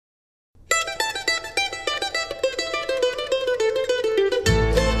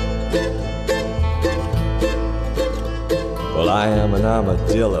I am an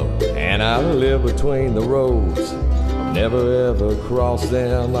armadillo, and I live between the roads. I've never ever crossed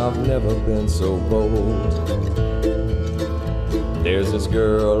them, I've never been so bold. There's this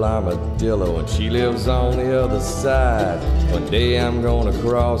girl, Armadillo, and she lives on the other side. One day I'm gonna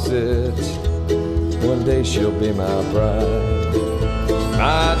cross it, one day she'll be my bride.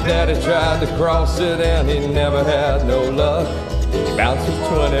 My daddy tried to cross it and he never had no luck. He bounced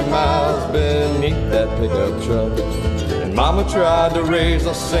for 20 miles beneath that pickup truck. And Mama tried to raise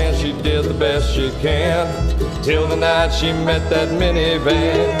us saying she did the best she can, till the night she met that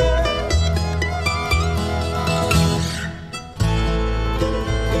minivan.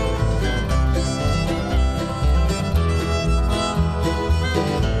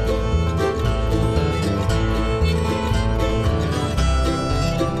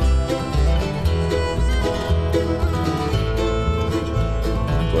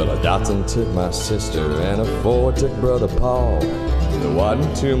 Well, a Datsun took my sister and a Ford took Brother Paul. There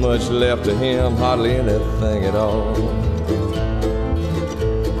wasn't too much left of him, hardly anything at all.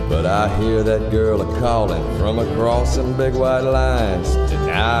 But I hear that girl a-calling from across them big white lines.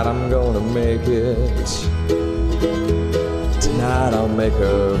 Tonight I'm gonna make it, tonight I'll make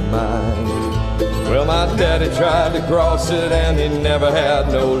her mine. Well, my daddy tried to cross it and he never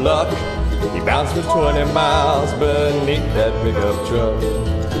had no luck. He bounced for 20 miles beneath that pickup truck.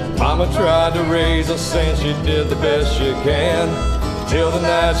 Mama tried to raise us saying she did the best she can, till the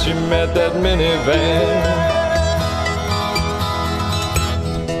night she met that minivan.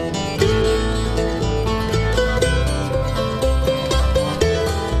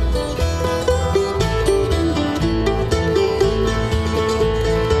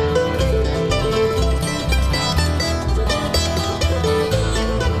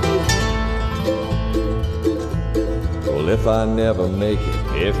 Well, if I never make it,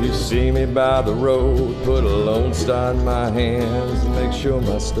 if you see me by the road, put a lone star in my hands and make sure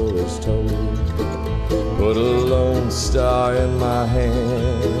my story's told. Put a lone star in my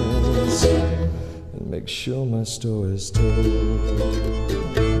hands and make sure my story's told.